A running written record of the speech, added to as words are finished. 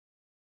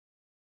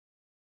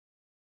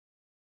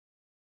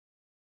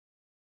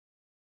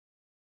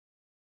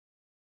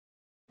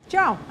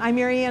Ciao, I'm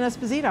Mary Ann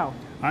Esposito.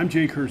 I'm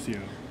Jay Curzio.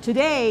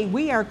 Today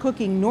we are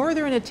cooking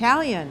Northern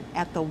Italian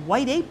at the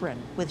White Apron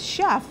with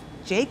Chef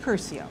Jay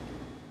Curzio.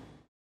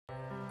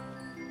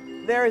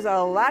 There's a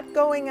lot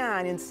going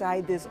on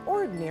inside this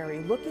ordinary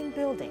looking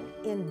building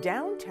in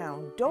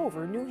downtown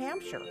Dover, New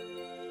Hampshire.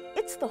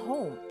 It's the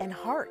home and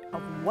heart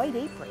of White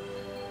Apron,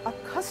 a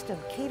custom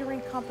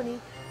catering company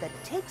that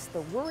takes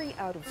the worry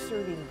out of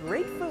serving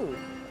great food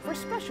for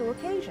special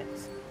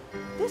occasions.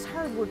 This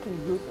hardworking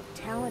group of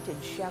talented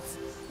chefs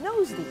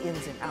knows the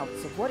ins and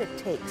outs of what it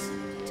takes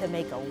to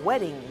make a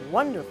wedding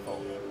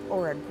wonderful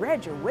or a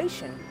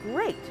graduation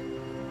great.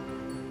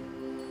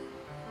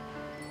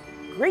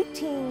 Great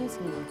teams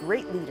need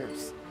great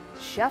leaders.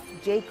 Chef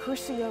Jay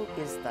Curzio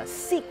is the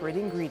secret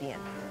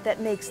ingredient that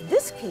makes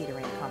this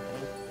catering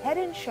company head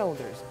and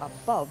shoulders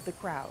above the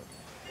crowd.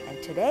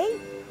 And today,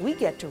 we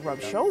get to rub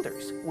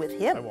shoulders with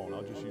him. I won't,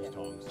 I'll just use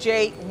tongs.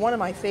 Jay, one of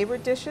my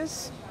favorite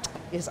dishes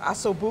is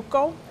Osso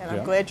Buco, and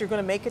I'm glad you're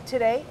going to make it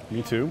today.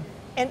 Me too.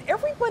 And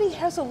everybody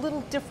has a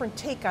little different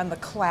take on the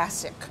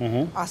classic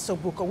Osso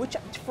Buco, which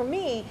for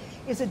me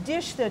is a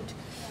dish that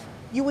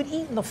you would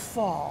eat in the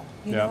fall,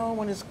 you know,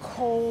 when it's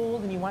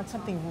cold and you want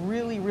something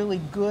really, really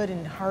good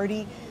and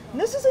hearty.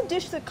 And this is a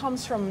dish that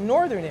comes from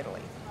northern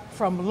Italy,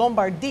 from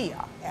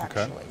Lombardia,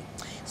 actually. Okay.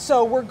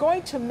 So we're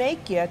going to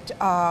make it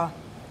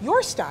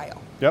your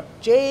style. Yep.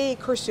 Jay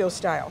Curzio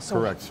style. So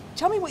correct.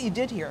 Tell me what you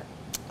did here.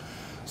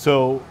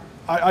 So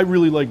I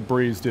really like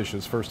braised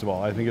dishes, first of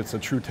all. I think it's a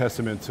true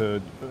testament to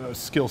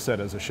skill set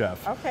as a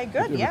chef. Okay,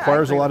 good. It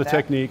requires a lot of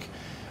technique.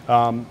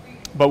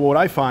 But what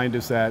I find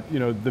is that, you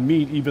know, the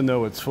meat, even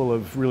though it's full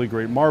of really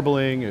great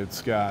marbling,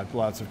 it's got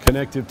lots of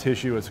connective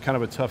tissue, it's kind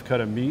of a tough cut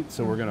of meat,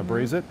 so we're going to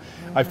braise it.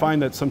 I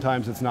find that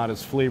sometimes it's not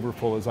as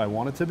flavorful as I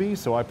want it to be,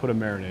 so I put a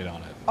marinade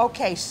on it.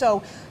 Okay,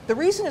 so the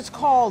reason it's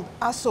called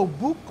Osso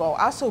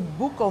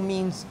Buco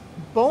means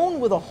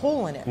bone with a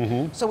hole in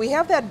it. So we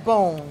have that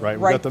bone right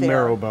we got the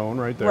marrow bone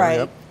right there.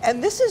 Right,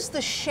 and this is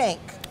the shank.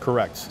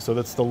 Correct. So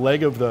that's the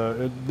leg of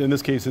the, in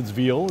this case it's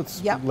veal,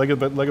 it's leg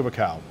of a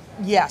cow.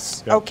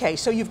 Yes. Yep. Okay.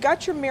 So you've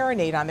got your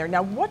marinade on there.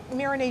 Now, what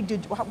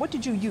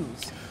did you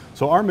use?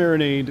 So our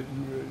marinade,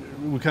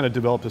 we kind of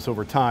developed this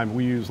over time.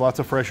 We use lots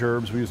of fresh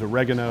herbs. We use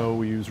oregano.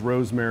 We use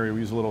rosemary.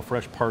 We use a little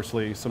fresh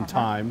parsley, some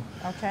thyme.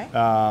 Okay.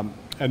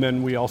 And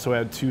then we also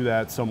add to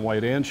that some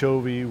white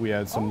anchovy. We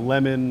add some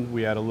lemon.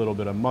 We add a little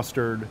bit of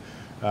mustard.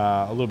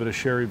 A little bit of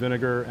sherry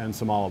vinegar and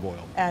some olive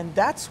oil. And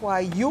that's why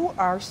you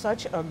are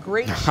such a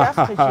great chef,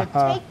 because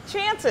you take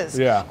chances.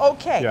 Yeah.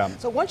 Okay. Yeah.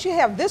 So once you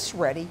have this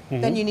ready,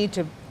 then you need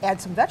to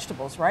add some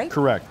vegetables, right?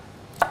 Correct.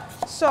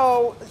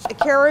 So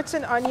carrots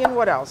and onion,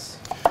 what else?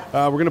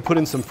 We're going to put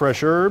in some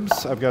fresh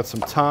herbs. I've got some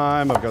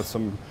thyme. I've got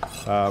some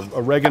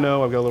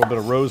oregano. I've got a little bit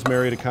of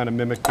rosemary to kind of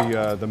mimic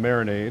the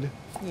marinade.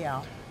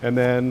 Yeah. And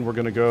then we're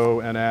going to go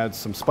and add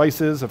some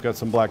spices. I've got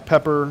some black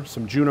pepper,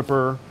 some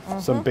juniper,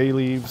 some bay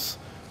leaves.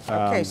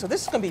 Okay, so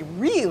this is going to be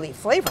really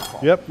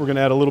flavorful. Yep, we're going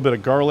to add a little bit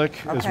of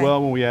garlic as well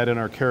when we add in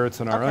our carrots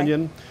and our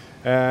onion.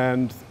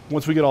 And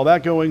once we get all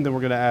that going, then we're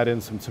going to add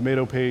in some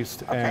tomato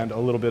paste and a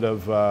little bit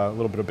of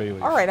bay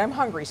leaf. All right, I'm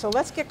hungry, so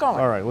let's get going.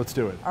 All right, let's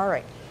do it. All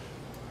right.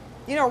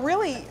 You know,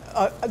 really,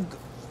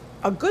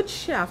 a good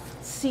chef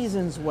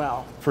seasons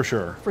well. For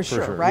sure. For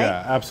sure, right?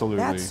 Yeah, absolutely.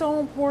 That's so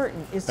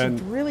important, is to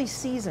really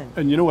season.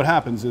 And you know what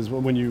happens is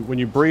when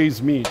you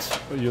braise meat,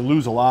 you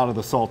lose a lot of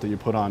the salt that you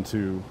put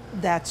onto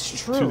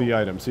to the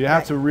item. So you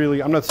have to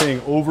really, I'm not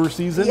saying over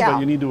season, but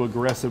you need to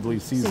aggressively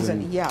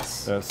season.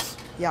 Yes. This.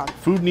 Yeah.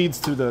 Food needs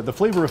to, the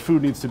flavor of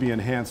food needs to be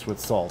enhanced with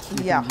salt.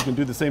 You can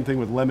do the same thing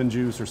with lemon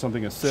juice or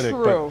something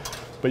acidic,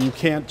 but you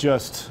can't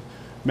just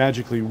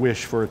magically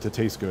wish for it to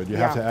taste good. You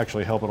have to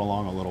actually help it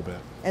along a little bit.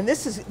 And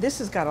this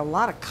has got a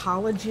lot of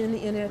collagen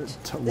in it.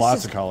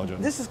 Lots of collagen.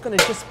 This is going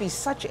to just be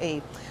such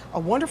a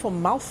wonderful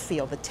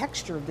mouthfeel. The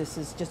texture of this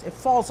is just, it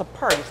falls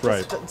apart. It's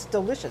just, it's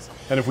delicious.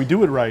 And if we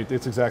do it right,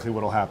 it's exactly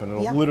what will happen.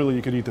 It'll literally,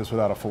 you could eat this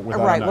without a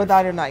knife.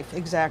 Without a knife,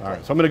 exactly. All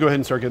right, so I'm going to go ahead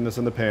and start getting this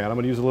in the pan. I'm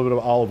going to use a little bit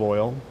of olive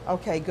oil.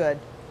 Okay, good.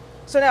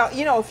 So now,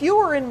 you know, if you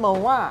were in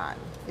Milan,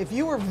 if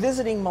you were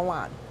visiting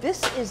Milan,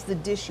 this is the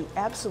dish you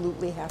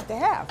absolutely have to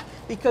have,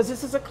 because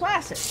this is a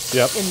classic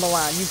in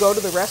Milan. You go to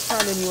the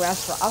restaurant and you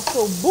ask for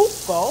Osso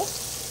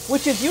Buco,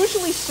 which is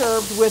usually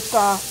served with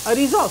a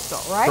risotto,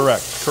 right?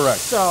 Correct.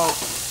 So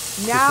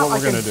now that's what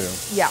we're going to do.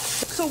 Yeah.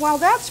 So while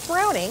that's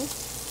browning,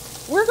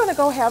 we're going to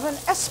go have an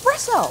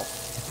espresso.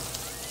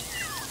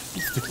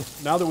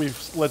 Now that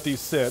we've let these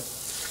sit,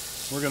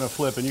 we're going to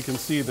flip, and you can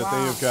see that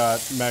they have got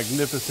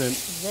magnificent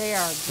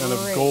kind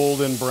of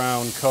golden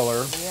brown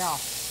color. Yeah.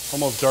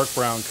 Almost dark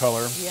brown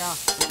color. Yeah.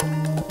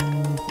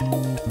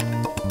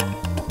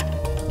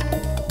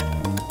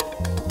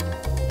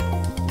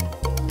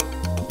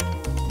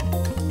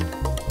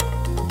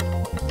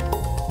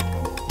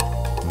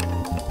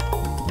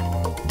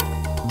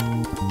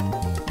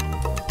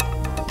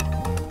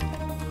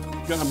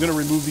 I'm going to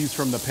remove these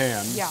from the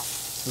pan. Yeah.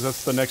 Because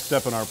that's the next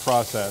step in our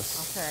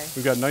process. Okay.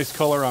 We've got nice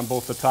color on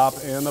both the top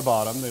and the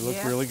bottom. They look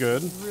really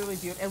good. Really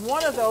beautiful. And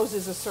one of those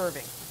is a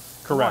serving.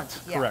 Correct.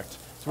 Correct.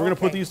 So we're going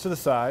to put these to the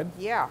side.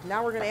 Yeah,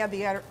 now we're going to add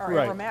the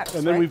aromatics,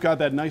 And then we've got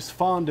that nice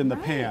fond in the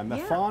pan. The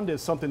yeah. fond is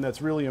something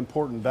that's really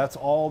important. That's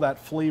all that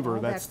flavor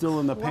that's still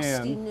in the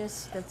pan.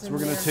 That's so we're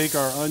going to take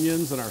our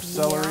onions and our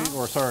celery,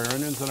 or sorry, our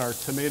onions and our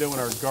tomato and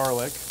our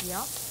garlic.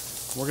 Yep.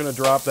 We're going to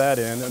drop that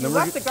in. And you then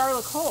left the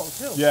garlic whole,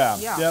 too. Yeah,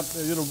 yeah. Yep.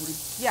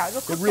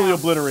 It really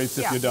obliterates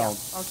if you don't.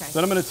 Yeah. Okay.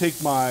 Then I'm going to take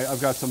I've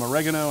got some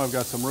oregano, I've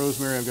got some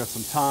rosemary, I've got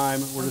some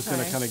thyme. We're just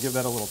going to kind of give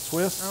that a little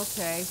twist.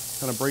 Okay.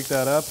 Kind of break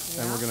that up,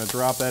 and we're going to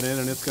drop that in,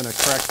 and it's going to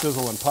crack,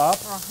 sizzle, and pop.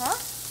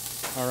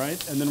 All right,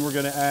 and then we're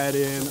going to add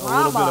in a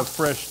little bit of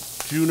fresh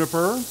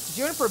juniper.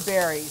 Juniper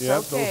berries.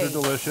 Yep, those are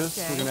delicious.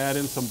 We're going to add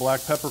in some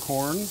black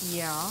peppercorns.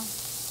 Yeah.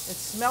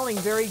 It's smelling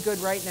very good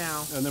right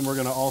now. And then we're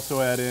going to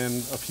also add in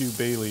a few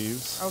bay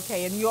leaves.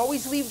 Okay, and you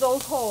always leave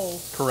those whole.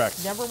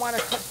 Correct. Never want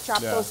to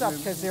chop those up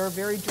because they're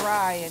very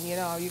dry, and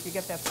you could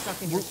get that stuck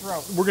in your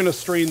throat. We're going to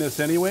strain this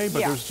anyway,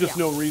 but there's just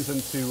no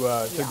reason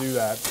to do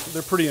that.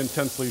 They're pretty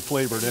intensely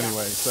flavored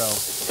anyway, so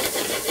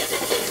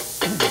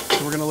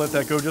we're going to let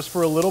that go just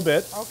for a little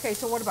bit. Okay,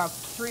 so what about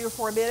 3 or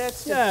 4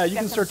 minutes? Yeah, you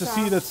can start to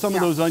see that some of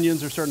those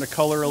onions are starting to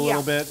color a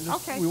little bit.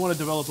 We want to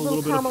develop a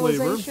little bit of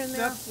flavor.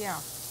 There. Yeah.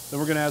 Then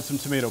we're going to add some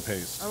tomato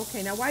paste.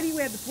 Okay, now why do you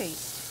add the paste?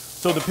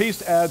 So the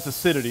paste adds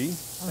acidity,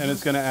 and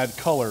it's going to add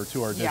color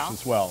to our dish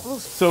as well.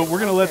 So we're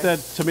going to let that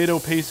tomato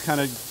paste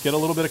kind of get a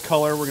little bit of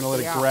color. We're going to let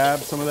it grab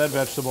some of that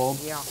vegetable,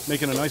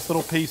 making a nice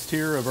little paste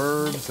here of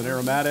herbs and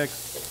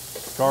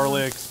aromatics,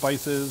 garlic,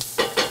 spices.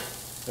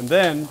 And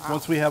then,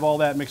 once we have all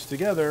that mixed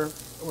together,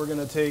 we're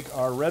going to take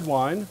our red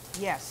wine.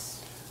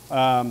 Yes.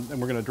 And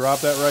we're going to drop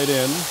that right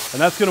in.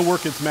 And that's going to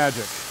work its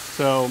magic.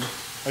 So,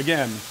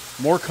 again,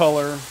 more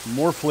color,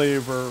 more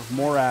flavor,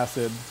 more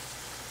acid.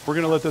 We're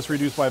going to let this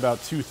reduce by about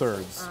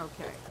 2/3.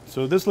 Okay.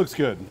 So this looks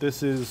good.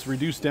 This is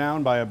reduced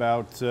down by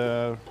about,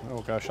 oh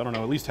gosh, I don't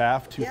know, at least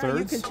half, 2/3. Yeah,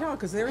 you can tell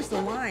because there's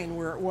the line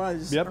where it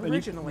was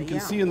originally. And you can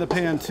see in the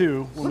pan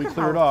too, when we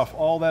clear it off,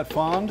 all that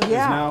fond is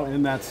now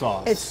in that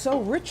sauce. It's so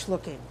rich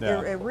looking.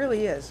 Yeah. It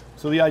really is.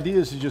 So the idea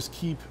is to just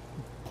keep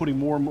putting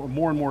more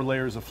and more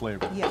layers of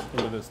flavor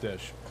into this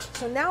dish.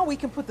 So now we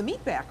can put the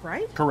meat back,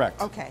 right?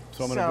 Correct. Okay.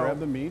 So I'm going to grab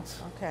the meat.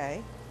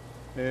 Okay.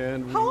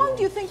 And how long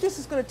do you think this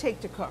is going to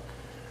take to cook?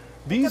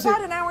 These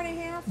about an hour and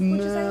a half? Would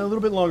you say? A little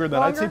bit longer than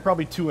that. I'd say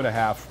probably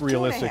 2.5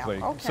 realistically.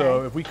 2.5. Okay.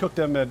 So if we cook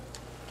them at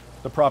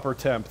the proper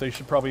temp, they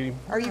should probably.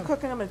 Are you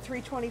cooking them at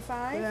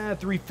 325? Yeah,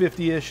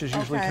 350-ish is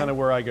usually kind of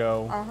where I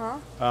go.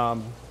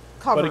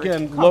 Covered, but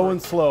again, low and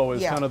slow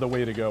is kind of the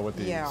way to go with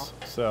these. Yeah.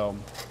 So.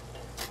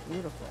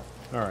 Beautiful.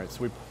 All right,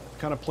 so we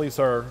kind of place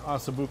our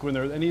Osso Buco in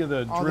there. Any of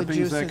the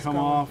drippings that come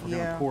off, we're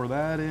going to pour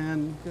that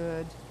in.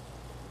 Good.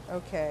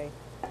 Okay.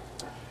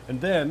 And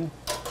then,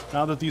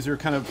 now that these are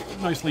kind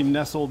of nicely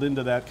nestled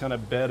into that kind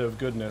of bed of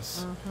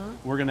goodness,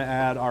 we're going to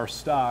add our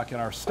stock,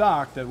 and our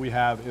stock that we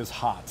have is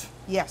hot.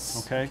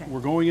 Yes. Okay? We're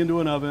going into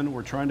an oven.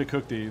 We're trying to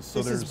cook these.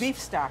 So this is beef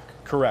stock.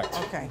 Correct.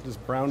 Okay. This is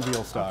brown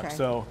veal stock. Okay.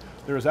 So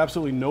there is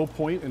absolutely no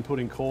point in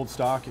putting cold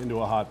stock into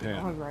a hot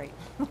pan. All right.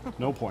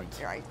 No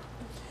point. Right.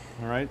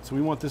 All right, so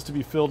we want this to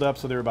be filled up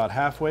so they're about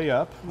halfway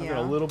up. I've got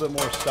a little bit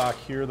more stock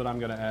here that I'm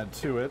going to add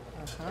to it,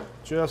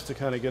 just to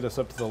kind of get us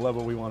up to the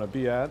level we want to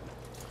be at.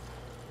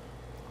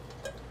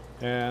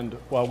 And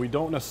while we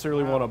don't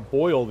necessarily want to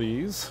boil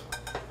these,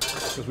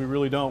 because we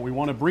really don't, we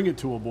want to bring it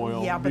to a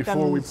boil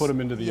before we put them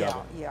into the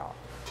oven. Yeah.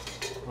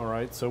 All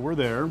right, so we're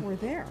there. We're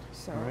there.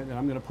 So. All right, and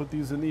I'm going to put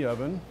these in the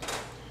oven.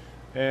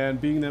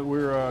 And being that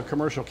we're a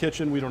commercial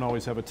kitchen, we don't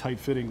always have a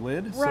tight-fitting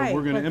lid. So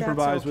we're going to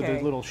improvise with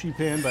a little sheet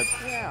pan, but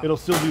it'll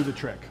still do the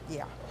trick.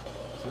 Yeah.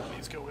 So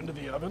these go into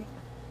the oven.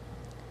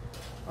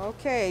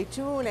 Okay,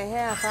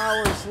 2.5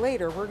 hours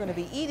later, we're going to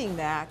be eating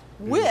that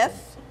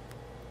with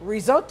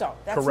risotto.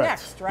 That's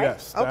next, right?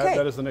 Yes,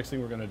 that is the next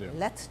thing we're going to do.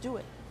 Let's do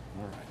it.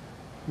 All right.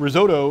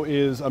 Risotto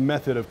is a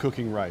method of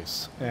cooking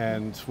rice.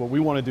 And what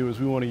we want to do is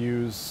we want to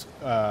use,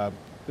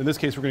 in this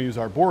case, we're going to use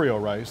arborio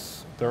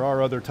rice. There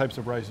are other types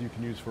of rice you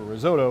can use for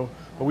risotto,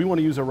 but we want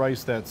to use a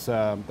rice that's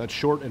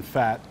short and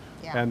fat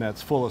and that's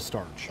full of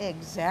starch.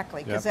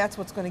 Exactly, because that's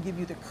what's going to give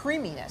you the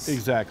creaminess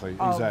of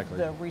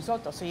the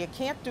risotto. So you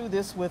can't do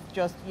this with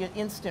just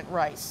instant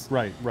rice.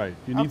 Right.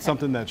 You need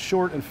something that's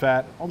short and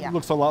fat.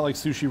 Looks a lot like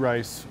sushi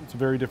rice. It's a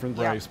very different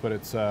rice, but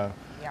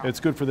it's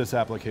good for this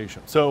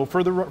application. So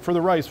for the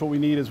rice, what we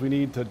need is we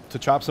need to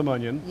chop some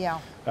onion.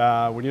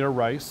 We need our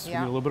rice. We need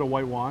a little bit of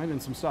white wine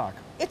and some stock.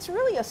 It's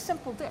really a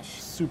simple dish.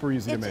 Super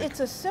easy to make.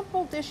 It's a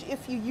simple dish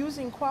if you're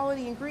using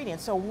quality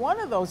ingredients. So one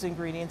of those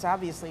ingredients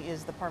obviously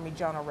is the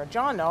Parmigiano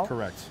Reggiano.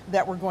 Correct.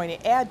 That we're going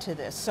to add to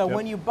this. So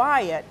when you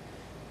buy it,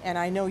 and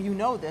I know you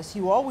know this,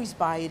 you always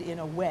buy it in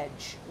a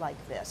wedge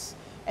like this.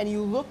 And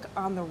you look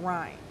on the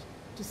rind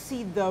to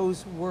see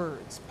those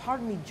words,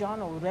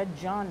 Parmigiano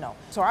Reggiano.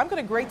 So I'm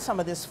going to grate some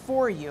of this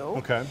for you.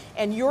 Okay.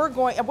 And you're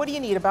going, what do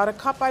you need, about a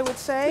cup I would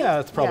say? Yeah,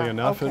 that's probably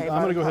enough. Okay,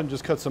 I'm going to go ahead and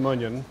just cut some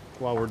onion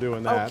while we're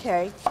doing that.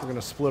 Okay. We're going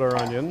to split our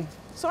onion.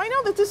 So I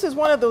know that this is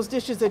one of those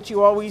dishes that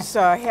you always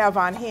have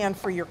on hand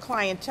for your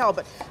clientele,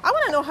 but I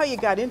want to know how you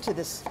got into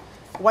this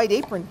white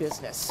apron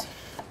business.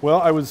 Well,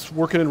 I was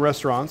working in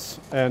restaurants,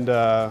 and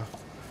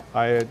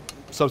I had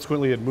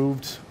subsequently had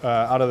moved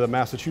out of the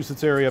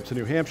Massachusetts area up to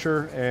New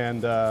Hampshire,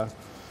 and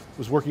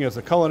was working as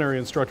a culinary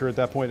instructor at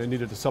that point and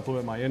needed to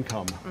supplement my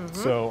income.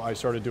 So I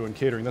started doing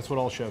catering. That's what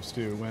all chefs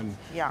do when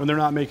they're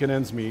not making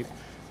ends meet.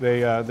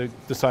 They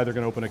decide they're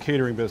going to open a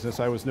catering business.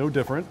 I was no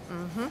different,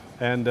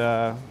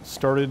 and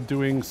started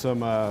doing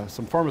some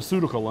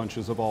pharmaceutical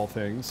lunches of all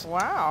things.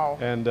 Wow.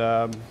 And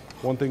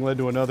one thing led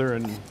to another,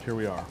 and here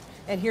we are.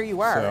 And here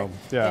you are. So,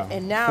 yeah,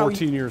 and now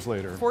 14 years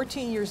later.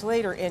 14 years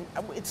later, and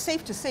it's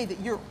safe to say that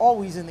you're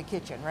always in the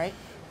kitchen, right?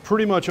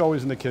 Pretty much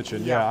always in the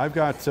kitchen, yeah. I've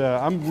got,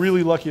 I'm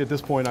really lucky at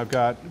this point. I've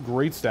got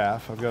great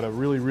staff. I've got a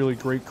really, really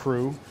great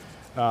crew.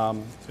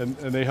 And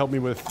they help me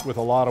with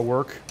a lot of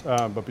work.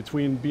 But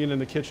between being in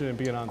the kitchen and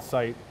being on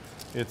site,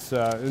 it's,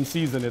 in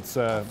season, it's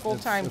a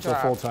full-time it's job.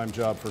 a full-time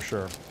job for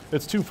sure.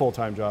 It's 2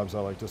 full-time jobs, I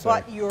like to say.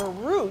 But your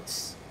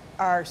roots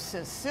are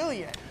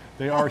Sicilian.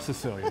 They are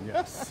Sicilian,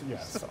 yes,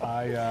 yes.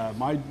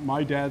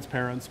 My dad's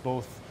parents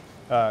both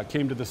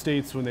came to the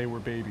States when they were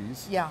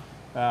babies. Yeah.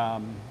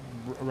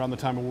 Around the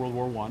time of World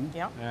War I.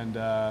 Yeah.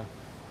 And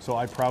so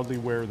I proudly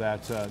wear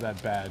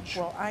that badge.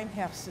 Well, I'm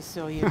half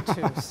Sicilian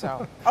too,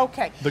 so.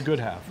 Okay. The good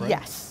half, right?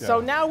 Yes. Yeah. So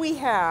now we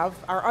have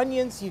our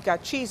onions. You've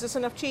got cheese. Is this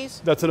enough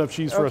cheese? That's enough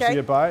cheese for us to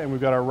get by, and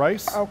we've got our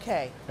rice.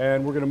 Okay.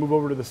 And we're going to move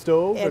over to the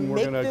stove, and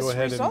we're going to go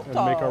ahead and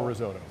make our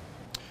risotto.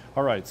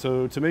 All right,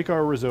 so to make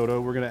our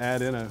risotto, we're going to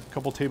add in a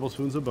couple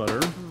tablespoons of butter.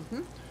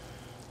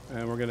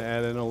 And we're going to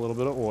add in a little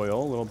bit of oil,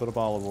 a little bit of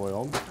olive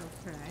oil.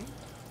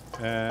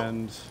 Okay.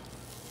 And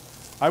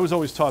I was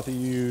always taught to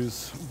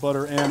use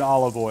butter and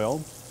olive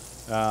oil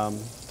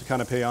to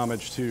kind of pay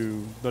homage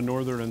to the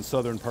northern and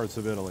southern parts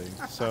of Italy.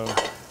 So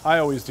I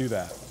always do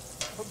that.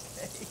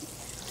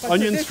 Okay.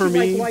 Onions for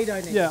me, like white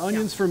onions. yeah,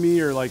 onions for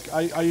me are like,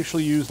 I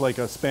usually use like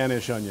a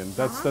Spanish onion.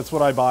 That's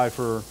what I buy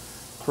for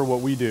what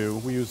we do.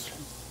 We use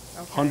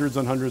hundreds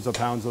and hundreds of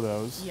pounds of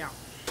those. Yeah.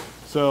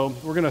 So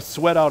we're going to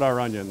sweat out our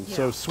onion. Yeah.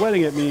 So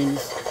sweating it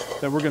means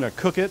that we're going to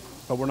cook it,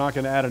 but we're not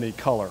going to add any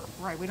color.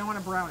 Right, we don't want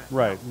to brown it.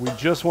 Right, we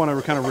just want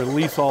to kind of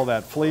release all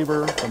that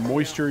flavor, the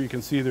moisture. You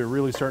can see they're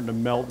really starting to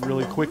melt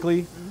really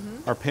quickly.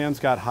 Our pan's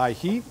got high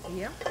heat.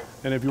 Yeah.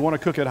 And if you want to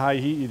cook at high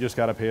heat, you just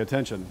got to pay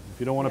attention. If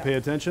you don't want to pay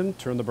attention,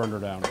 turn the burner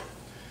down.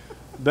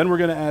 Then we're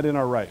going to add in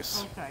our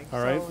rice. Okay,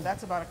 all right? So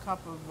that's about a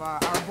cup of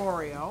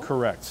arborio.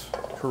 Correct,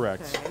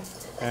 correct. Okay.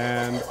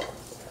 And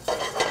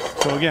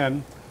so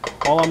again,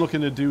 all I'm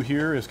looking to do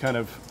here is kind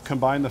of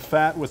combine the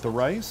fat with the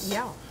rice.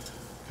 Yeah.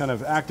 Kind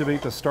of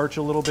activate the starch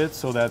a little bit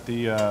so that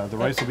the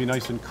rice will be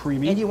nice and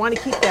creamy. And you want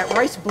to keep that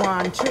rice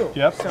blonde too.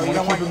 Yep, So I you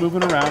want to keep it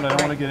moving around. I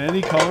don't want to get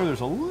any color.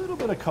 There's a little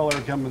bit of color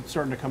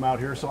starting to come out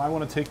here, so I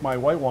want to take my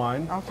white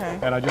wine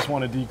and I just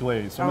want to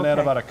deglaze. So I'm going to add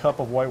about a cup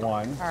of white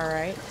wine. All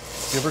right.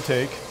 Give or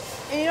take.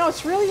 And you know,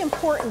 it's really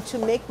important to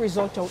make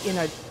risotto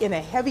in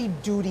a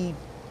heavy-duty,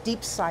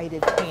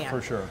 deep-sided pan.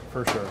 For sure,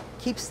 for sure.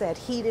 Keeps that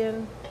heat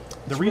in.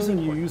 The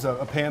reason you use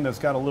a pan that's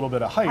got a little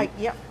bit of height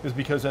is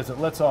because as it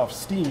lets off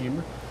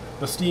steam,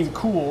 the steam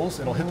cools,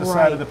 it'll hit the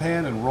side of the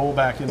pan and roll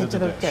back into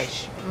the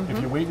dish. If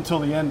you wait until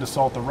the end to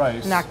salt the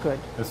rice, not good.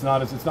 It's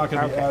not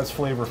going to be as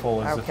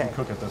flavorful as if you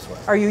cook it this way.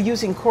 Are you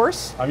using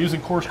coarse? I'm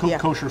using coarse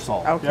kosher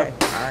salt. Okay.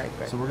 All right,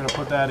 good. So we're going to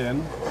put that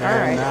in.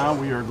 And now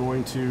we are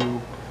going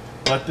to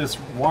let this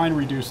wine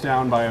reduce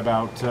down by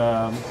about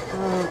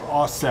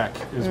au sec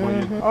is what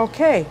you...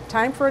 Okay,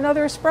 time for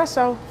another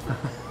espresso.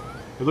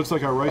 It looks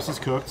like our rice is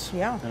cooked.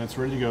 Yeah. And it's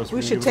ready to go. So we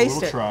we're should give it a taste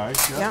little it. Try. Yep.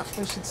 Yeah,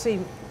 we should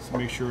see. Let's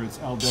make sure it's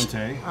al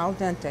dente. Al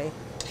dente.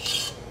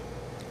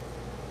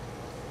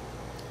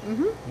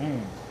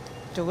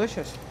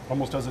 Delicious.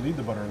 Almost doesn't need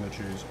the butter and the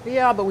cheese.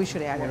 Yeah, but we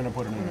should add it. We're going to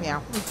put it in.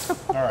 Yeah.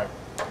 All right.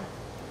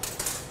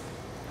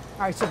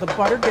 All right, so the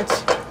butter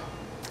gets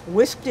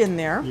whisked in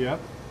there. Yep.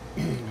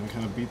 I'm going to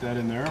kind of beat that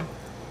in there.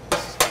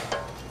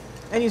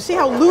 And you see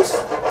how loose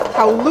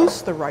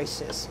the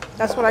rice is.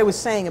 That's what I was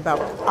saying about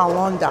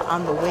all'onda,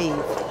 on the wave. All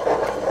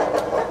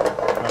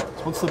right,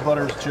 so once the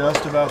butter's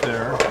just about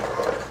there,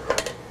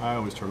 I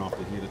always turn off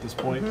the heat at this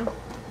point.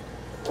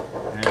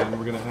 And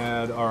we're going to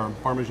add our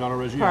Parmigiano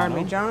Reggiano.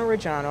 Parmigiano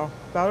Reggiano,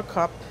 about a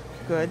cup.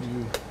 Good.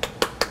 You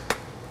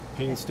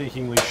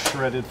painstakingly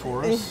shredded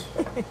for us.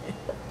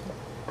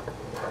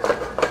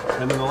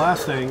 And then the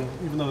last thing,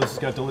 even though this has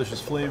got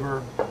delicious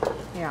flavor,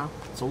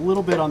 it's a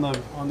little bit on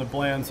the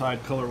bland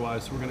side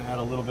color-wise, so we're going to add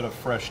a little bit of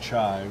fresh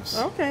chives.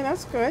 Okay,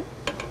 that's good.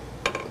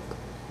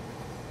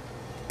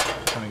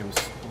 Kind of give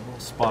us a little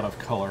spot of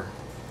color.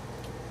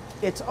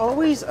 It's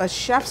always a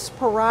chef's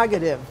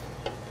prerogative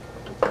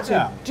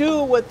to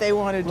do what they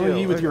want to do. Well,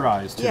 you eat with your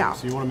eyes too, Yeah.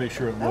 so you want to make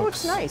sure it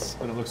looks nice.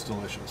 That it looks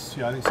delicious.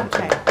 Yeah, I think so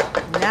too.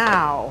 Okay,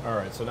 now. All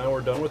right, so now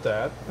we're done with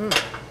that,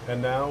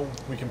 and now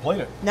we can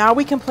plate it. Now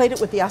we can plate it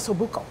with the Osso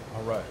Buco.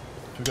 All right,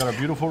 so we've got our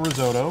beautiful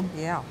risotto.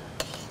 Yeah.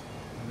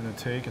 I'm going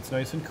to take, it's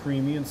nice and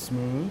creamy and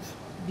smooth.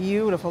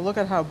 Beautiful, look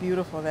at how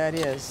beautiful that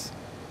is.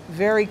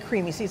 Very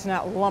creamy, see it's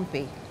not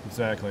lumpy.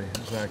 Exactly,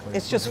 exactly.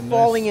 It's just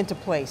falling into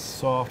place.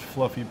 Soft,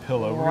 fluffy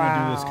pillow. We're going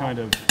to do this kind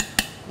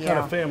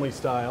of family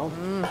style.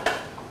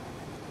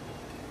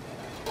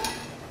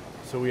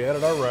 So we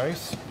added our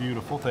rice.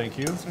 Beautiful, thank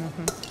you.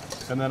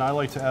 And then I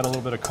like to add a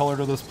little bit of color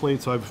to this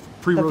plate, so I've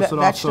pre-roasted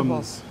off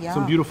some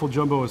beautiful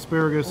jumbo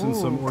asparagus and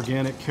some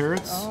organic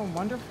carrots. Oh,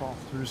 wonderful.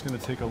 So we're just going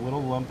to take a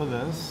little lump of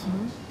this.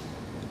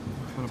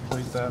 Kind of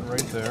plate that right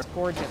there. It's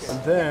gorgeous.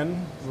 And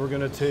then we're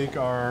going to take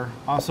our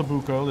Osso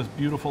Buco, this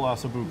beautiful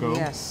Osso Buco.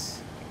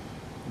 Yes.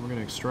 We're going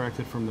to extract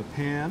it from the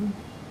pan.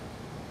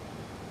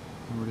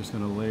 And we're just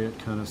going to lay it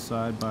kind of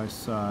side by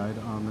side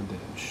on the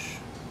dish.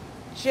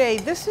 Jay,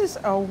 this is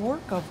a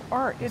work of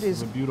art. It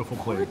is a beautiful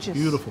gorgeous. Plate.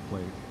 Beautiful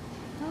plate.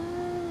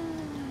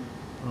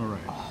 All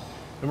right.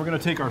 And we're going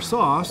to take our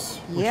sauce,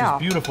 which is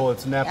beautiful.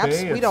 It's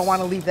nappe. We don't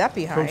want to leave that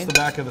behind. Coats the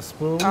back of the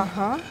spoon.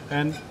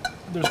 And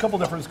there's a couple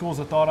different schools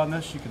of thought on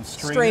this. You can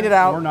strain it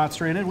out or not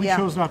strain it. We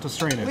chose not to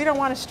strain it. We don't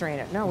want to strain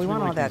it. No, we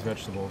want all that.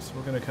 Vegetables.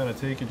 We're going to kind of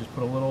take and just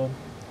put a little,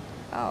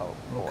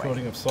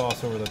 coating of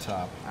sauce over the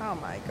top. Oh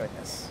my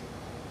goodness.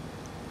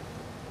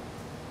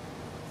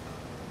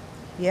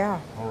 Yeah.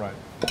 All right.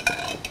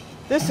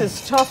 This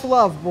is tough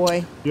love,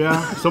 boy.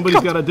 Yeah,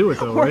 somebody's got to do it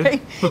though,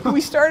 right?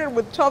 We started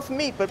with tough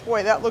meat, but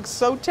boy, that looks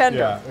so tender.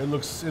 Yeah, it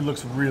looks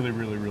really,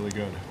 really, really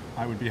good.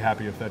 I would be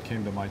happy if that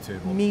came to my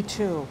table. Me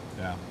too.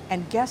 Yeah.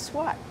 And guess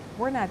what?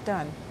 We're not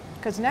done,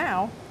 because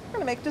now we're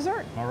gonna make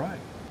dessert. All right.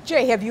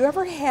 Jay, have you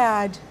ever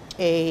had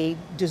a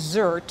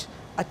dessert,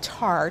 a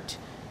tart,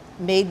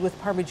 made with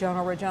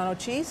Parmigiano Reggiano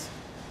cheese?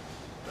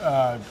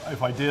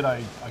 If I did,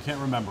 I can't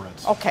remember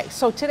it. Okay,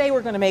 so today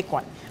we're going to make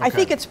one. Okay. I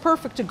think it's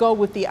perfect to go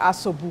with the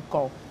Osso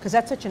Buco because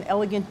that's such an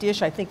elegant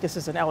dish. I think this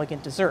is an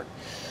elegant dessert.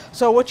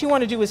 So what you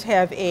want to do is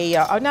have a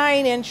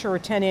 9-inch or a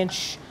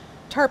 10-inch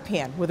tart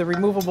pan with a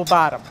removable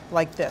bottom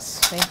like this.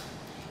 See?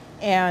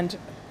 And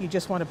you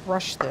just want to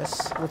brush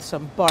this with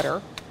some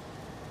butter,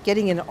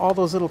 getting in all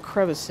those little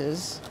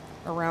crevices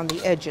around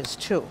the edges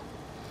too.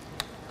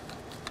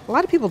 A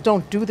lot of people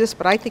don't do this,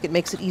 but I think it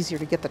makes it easier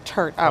to get the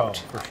tart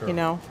out. Oh, for sure. You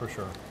know? For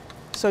sure.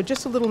 So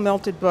just a little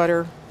melted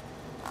butter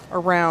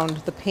around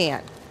the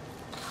pan.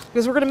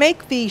 Because we're going to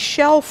make the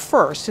shell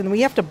first, and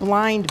we have to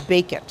blind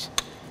bake it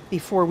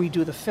before we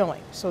do the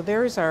filling. So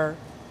there's our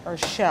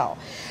shell.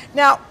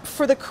 Now,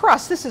 for the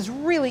crust, this is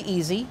really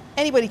easy.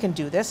 Anybody can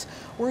do this.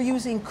 We're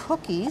using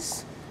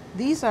cookies.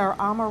 These are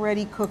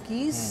amaretti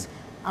cookies.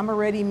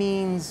 Amaretti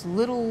means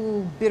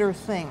little bitter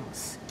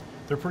things.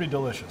 They're pretty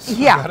delicious.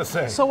 Yeah. I gotta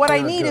say. So what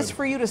I need is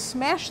for you to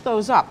smash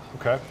those up.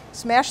 Okay.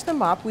 Smash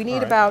them up. We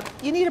need about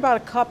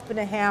 1.5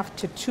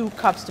 cups to 2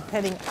 cups,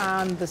 depending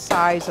on the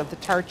size of the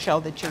tart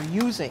shell that you're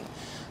using.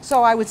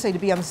 So I would say, to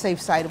be on the safe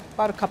side,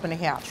 about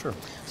 1.5 cups. Sure.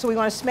 So we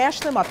want to smash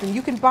them up, and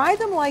you can buy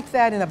them like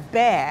that in a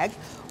bag,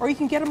 or you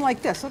can get them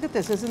like this. Look at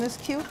this. Isn't this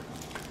cute?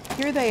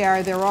 Here they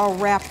are. They're all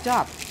wrapped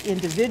up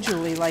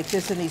individually like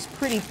this in these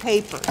pretty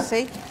papers.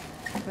 See?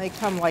 They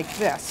come like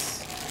this.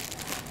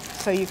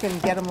 So you can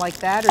get them like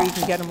that, or you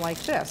can get them like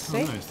this. See?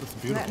 Oh, nice. That's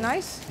beautiful. Isn't that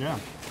nice? Yeah.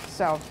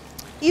 So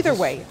either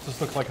way. Does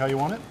this look like how you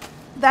want it?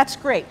 That's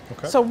great.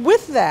 Okay. So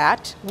with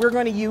that, we're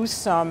going to use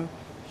some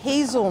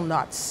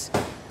hazelnuts.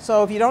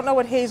 So if you don't know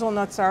what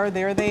hazelnuts are,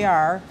 there they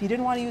are. If you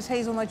didn't want to use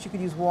hazelnuts, you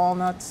could use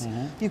walnuts.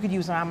 You could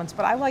use almonds,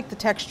 but I like the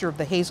texture of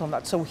the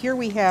hazelnuts. So here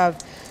we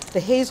have the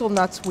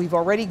hazelnuts. We've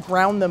already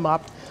ground them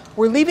up.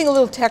 We're leaving a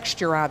little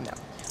texture on them.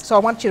 So I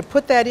want you to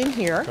put that in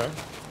here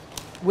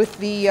with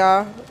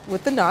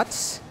the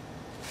nuts.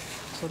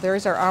 So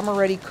there's our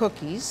amaretti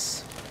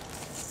cookies.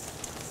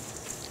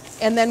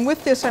 And then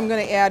with this, I'm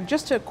going to add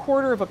just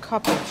 1/4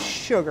 cup of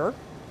sugar,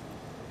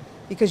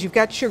 because you've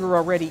got sugar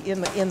already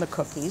in the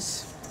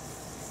cookies.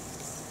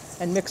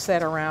 And mix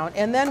that around.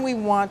 And then we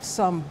want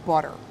some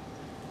butter.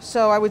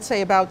 So I would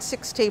say about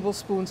 6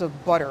 tablespoons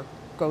of butter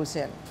goes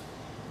in.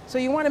 So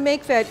you want to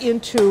make that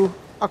into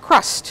a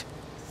crust.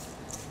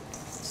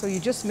 So you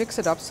just mix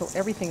it up so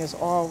everything is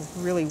all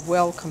really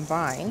well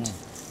combined.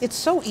 It's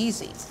so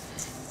easy.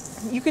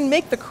 You can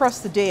make the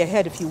crust the day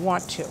ahead if you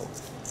want to,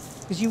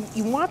 because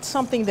you want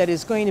something that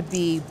is going to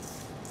be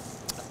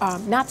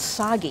not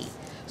soggy.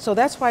 So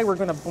that's why we're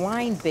going to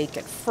blind bake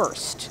it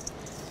first.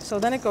 So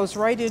then it goes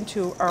right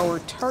into our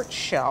tart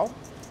shell,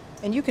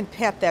 and you can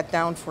pat that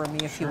down for me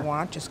if you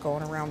want, just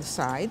going around the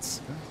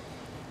sides.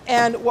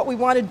 And what we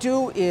want to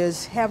do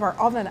is have our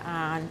oven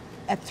on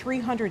at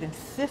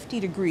 350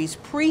 degrees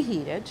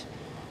preheated,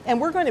 and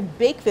we're going to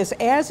bake this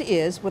as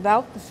is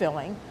without the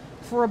filling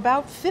for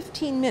about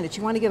 15 minutes.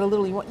 You want to get a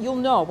little, you'll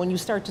know when you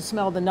start to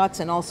smell the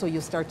nuts, and also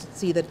you'll start to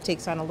see that it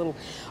takes on a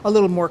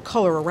little more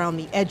color around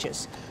the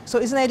edges. So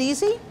isn't that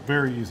easy?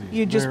 Very easy.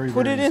 You just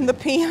put it in the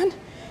pan,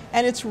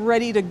 and it's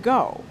ready to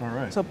go. All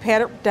right. So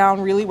pat it down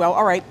really well.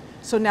 All right,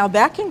 so now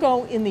that can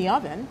go in the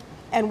oven,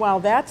 and while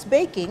that's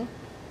baking,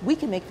 we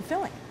can make the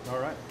filling. All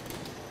right.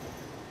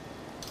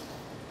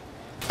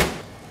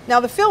 Now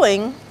the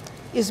filling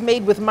is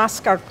made with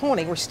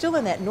mascarpone. We're still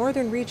in that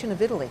northern region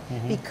of Italy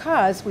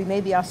because we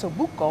made the Osso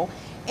Buco.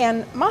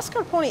 And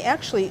mascarpone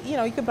actually, you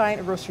know, you could buy it at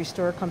a grocery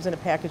store. It comes in a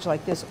package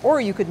like this,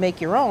 or you could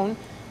make your own.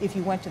 If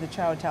you went to the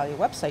Ciao Italia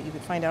website, you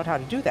could find out how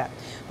to do that.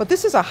 But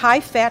this is a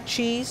high-fat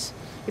cheese.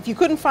 If you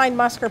couldn't find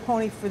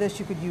mascarpone for this,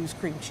 you could use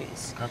cream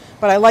cheese. Okay.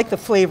 But I like the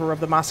flavor of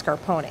the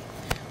mascarpone.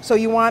 So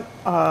you want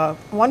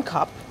 1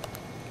 cup,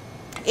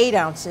 8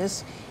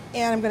 ounces,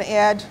 And I'm going to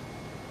add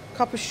a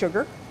cup of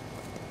sugar.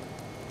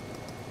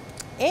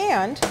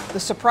 And the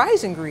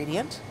surprise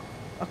ingredient,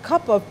 a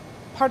cup of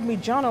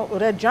Parmigiano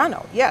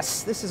Reggiano.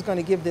 Yes, this is going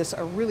to give this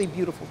a really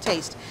beautiful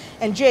taste.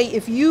 And Jay,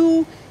 if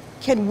you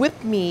can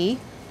whip me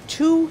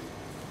 2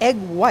 egg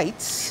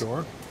whites,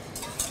 Sure.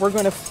 we're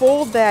going to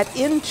fold that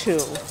into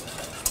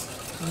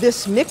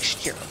this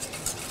mixture.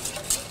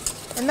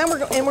 And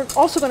then we're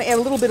also going to add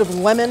a little bit of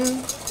lemon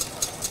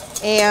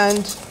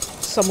and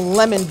some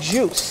lemon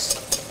juice.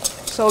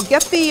 So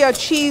get the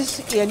cheese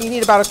in. You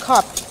need about a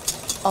cup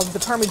of the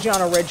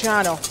Parmigiano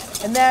Reggiano.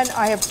 And then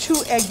I have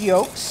 2 egg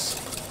yolks.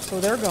 So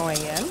they're going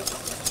in.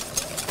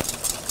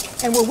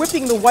 And we're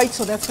whipping the white,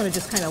 so that's going to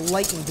just kind of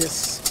lighten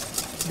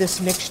this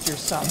mixture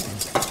some.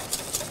 So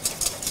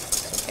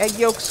egg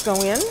yolks go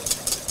in.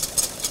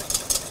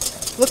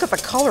 Look at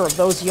the color of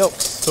those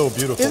yolks. So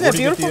beautiful. Isn't Where that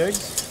do you beautiful? get the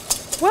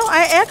eggs? Well,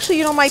 I actually,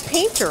 you know, my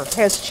painter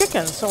has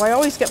chickens, so I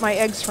always get my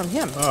eggs from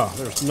him. Oh,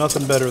 there's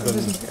nothing better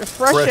than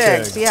Fresh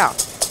eggs, yeah.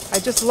 I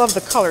just love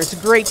the color. It's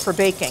great for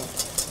baking.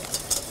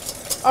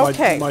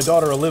 Okay. My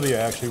daughter Olivia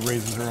actually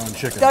raises her own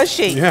chicken. Does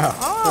she? Yeah.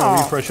 Oh.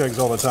 We eat fresh eggs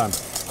all the time.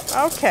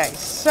 Okay,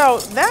 so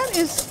that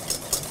is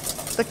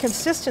the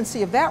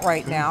consistency of that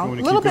right now. A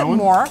little bit going?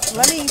 more.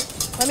 Let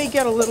me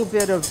get a little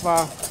bit of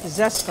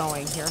zest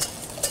going here.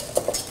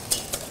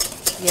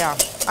 Yeah,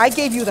 I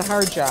gave you the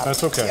hard job.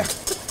 That's okay. Yeah.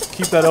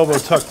 Keep that elbow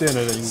tucked in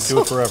and you can do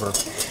it forever.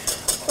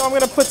 So I'm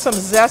going to put some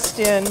zest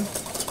in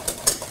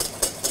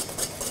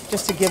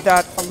just to give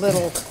that a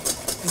little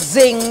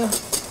zing.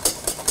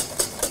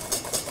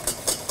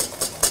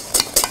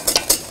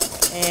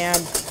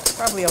 And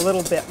probably a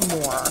little bit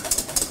more.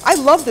 I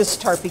love this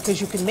tart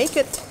because you can make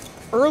it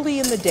early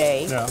in the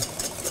day. Yeah.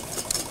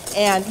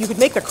 And you could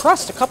make the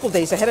crust a couple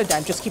days ahead of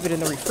time, just keep it in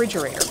the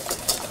refrigerator.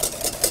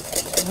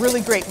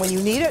 Really great. When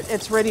you need it,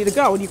 it's ready to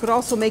go. And you could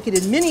also make it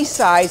in mini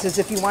sizes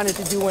if you wanted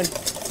to do in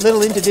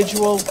little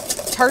individual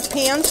tart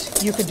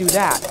pans, you could do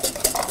that.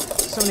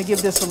 So I'm going to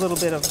give this a little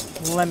bit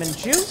of lemon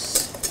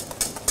juice.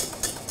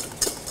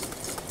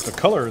 The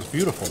color is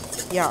beautiful.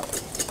 Yeah.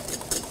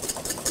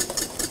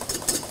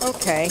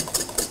 Okay.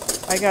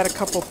 I got a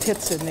couple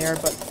pits in there,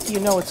 but you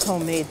know it's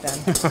homemade then.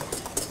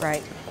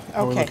 Right.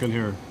 How are we Okay. looking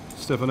here?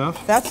 Stiff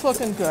enough? That's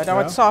looking good. Oh,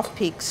 Yeah? it's soft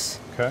peaks.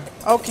 Okay.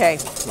 Okay.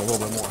 A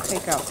little bit more.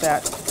 Take out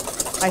that.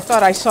 I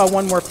thought I saw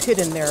one more pit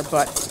in there,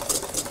 but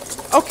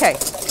okay.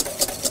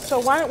 So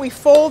why don't we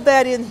fold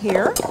that in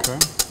here? Okay.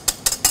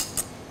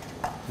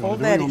 Fold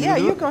that in. Yeah,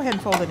 you go ahead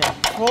and fold it in.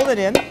 Fold it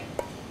in.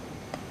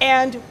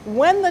 And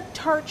when the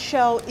tart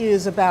shell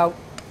is about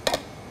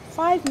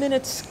 5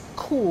 minutes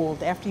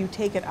cooled after you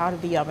take it out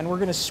of the oven, we're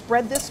going to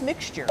spread this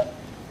mixture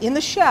in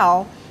the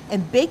shell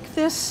and bake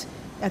this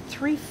at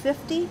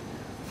 350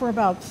 for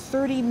about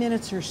 30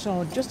 minutes or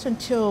so, just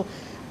until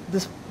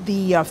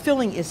the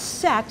filling is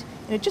set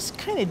and it just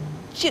kind of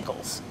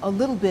jiggles a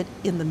little bit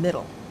in the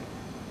middle.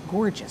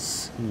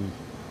 Gorgeous.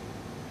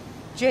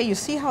 Jay, you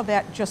see how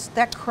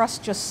that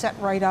crust just set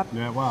right up?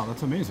 Yeah, wow,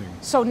 that's amazing.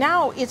 So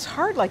now it's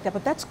hard like that,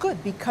 but that's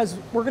good because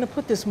we're going to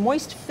put this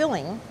moist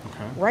filling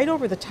right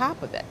over the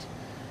top of it.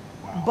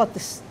 Wow. But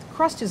the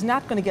crust is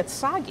not going to get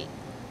soggy.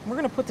 We're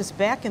going to put this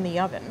back in the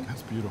oven.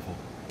 That's beautiful.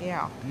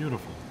 Yeah.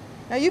 Beautiful.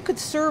 Now you could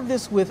serve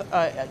this with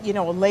a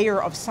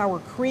layer of sour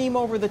cream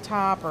over the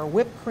top or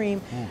whipped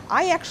cream.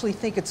 I actually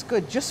think it's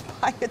good just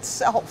by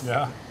itself.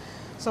 Yeah.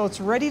 So it's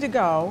ready to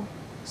go.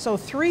 So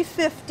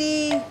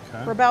 350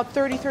 for about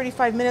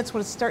 30-35 minutes.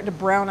 When it's starting to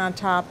brown on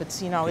top,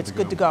 it's it's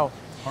good to go.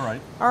 All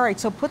right. All right,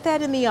 so put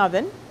that in the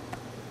oven.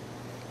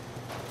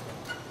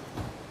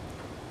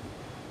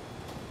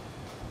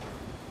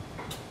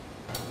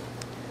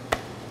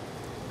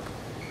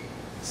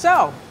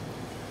 So,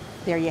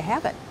 there you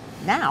have it.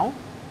 Now,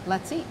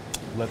 let's eat.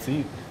 Let's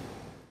eat.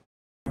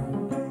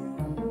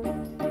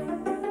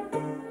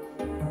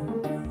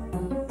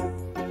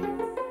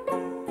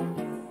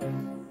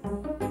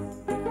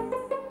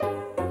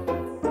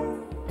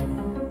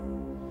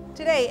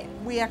 Today,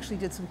 we actually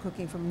did some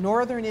cooking from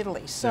northern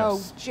Italy. So,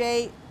 Yes.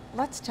 Jay,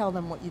 let's tell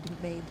them what you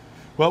made.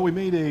 Well, we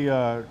made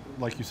a,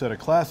 like you said, a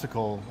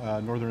classical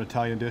northern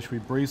Italian dish. We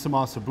braised some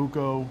Osso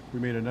Buco. We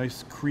made a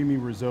nice creamy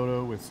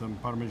risotto with some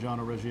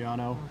Parmigiano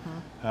Reggiano.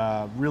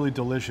 Really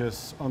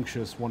delicious,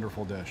 unctuous,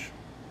 wonderful dish.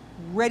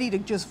 Ready to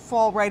just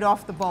fall right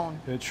off the bone.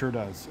 It sure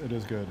does. It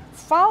is good.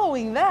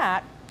 Following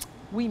that,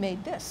 we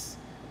made this,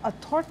 a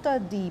torta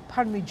di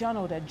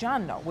Parmigiano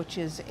Reggiano, which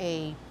is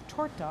a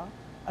torta,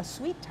 a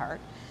sweet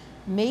tart,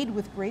 made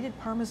with grated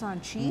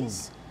Parmesan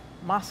cheese,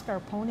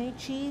 mascarpone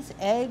cheese,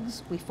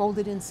 eggs. We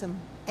folded in some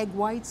egg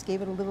whites,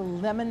 gave it a little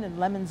lemon and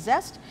lemon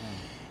zest.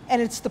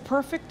 And it's the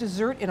perfect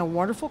dessert in a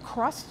wonderful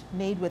crust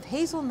made with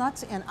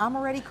hazelnuts and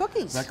amaretti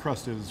cookies. That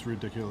crust is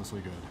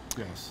ridiculously good,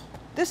 yes.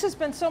 This has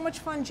been so much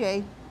fun,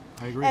 Jay.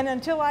 I agree. And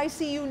until I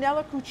see you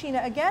nella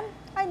cucina again,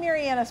 I'm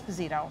Mary Ann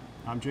Esposito.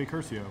 I'm Jay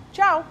Curzio.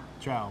 Ciao.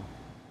 Ciao.